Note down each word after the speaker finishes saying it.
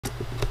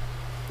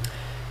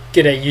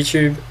G'day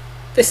YouTube.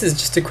 This is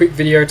just a quick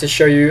video to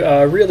show you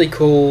a really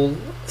cool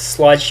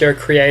slideshow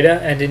creator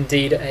and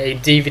indeed a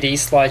DVD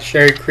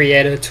slideshow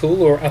creator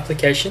tool or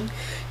application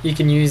you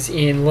can use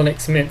in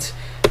Linux Mint.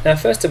 Now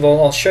first of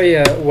all I'll show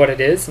you what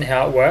it is and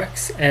how it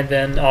works, and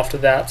then after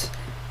that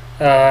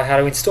how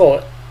to install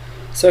it.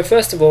 So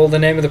first of all, the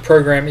name of the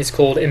program is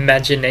called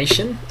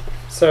Imagination.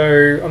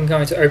 So I'm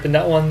going to open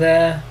that one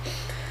there,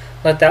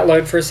 let that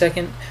load for a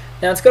second.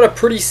 Now it's got a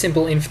pretty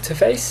simple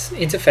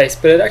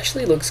interface, but it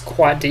actually looks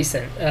quite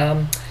decent.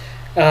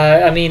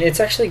 I mean, it's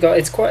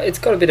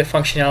got a bit of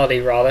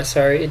functionality rather.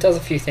 So it does a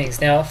few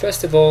things. Now,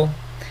 first of all,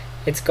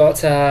 it's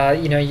got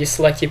you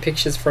select your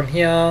pictures from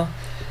here,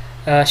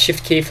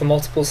 shift key for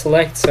multiple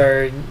select,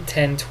 so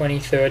 10, 20,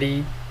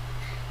 30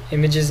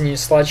 images in your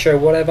slideshow,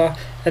 whatever.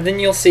 And then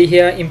you'll see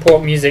here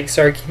import music,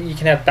 so you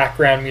can have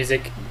background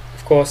music,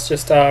 of course,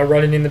 just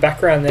running in the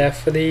background there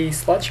for the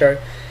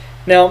slideshow.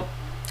 Now,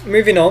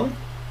 moving on,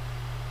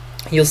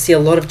 you'll see a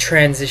lot of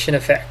transition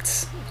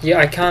effects. Yeah,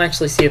 I can't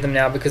actually see them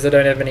now because I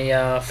don't have any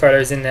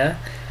photos in there,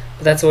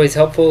 but that's always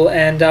helpful.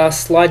 And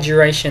slide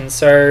duration,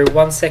 so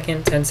 1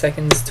 second, 10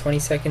 seconds, 20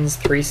 seconds,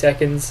 3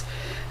 seconds,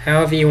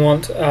 however you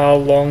want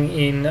long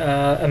in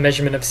a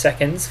measurement of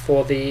seconds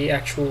for the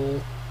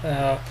actual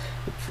to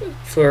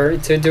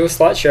do a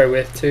slideshow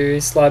with, to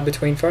slide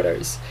between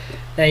photos.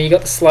 Now you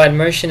got the slide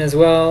motion as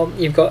well.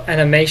 You've got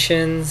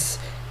animations,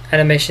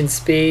 animation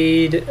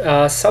speed,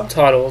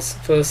 subtitles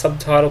for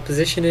subtitle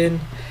positioning,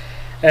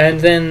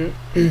 and then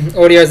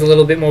audio is a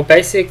little bit more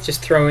basic,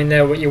 just throw in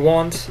there what you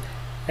want,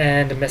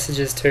 and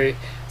messages too.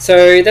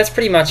 So that's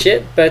pretty much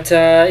it, but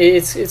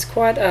it's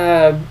quite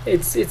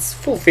it's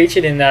full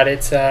featured in that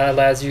it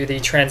allows you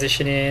the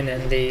transition in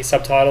and the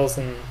subtitles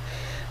and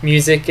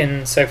music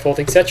and so forth,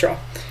 etc.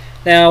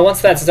 Now once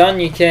that's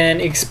done, you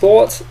can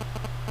export,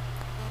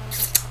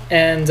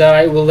 and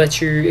it will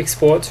let you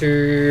export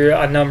to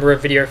a number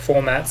of video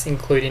formats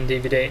including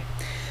DVD.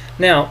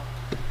 Now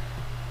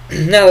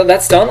that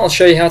that's done, I'll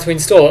show you how to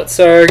install it.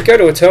 So go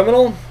to a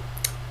terminal,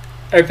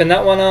 open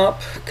that one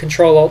up,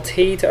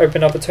 Control-Alt-T to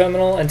open up a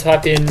terminal, and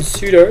type in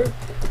sudo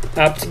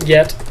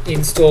apt-get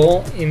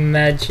install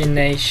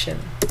imagination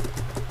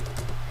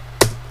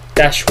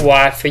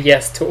 -y for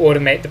yes to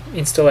automate the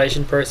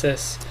installation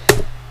process.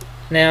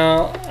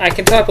 Now I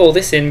can type all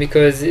this in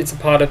because it's a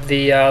part of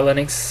the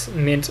Linux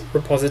Mint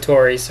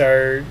repository,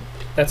 so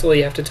that's all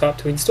you have to type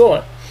to install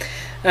it.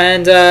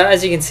 And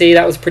as you can see,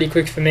 that was pretty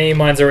quick for me.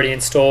 Mine's already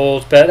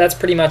installed, but that's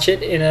pretty much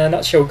it in a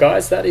nutshell,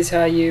 guys. That is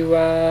how you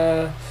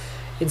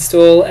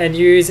install and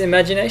use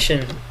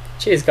Imagination.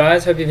 Cheers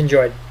guys, hope you've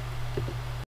enjoyed.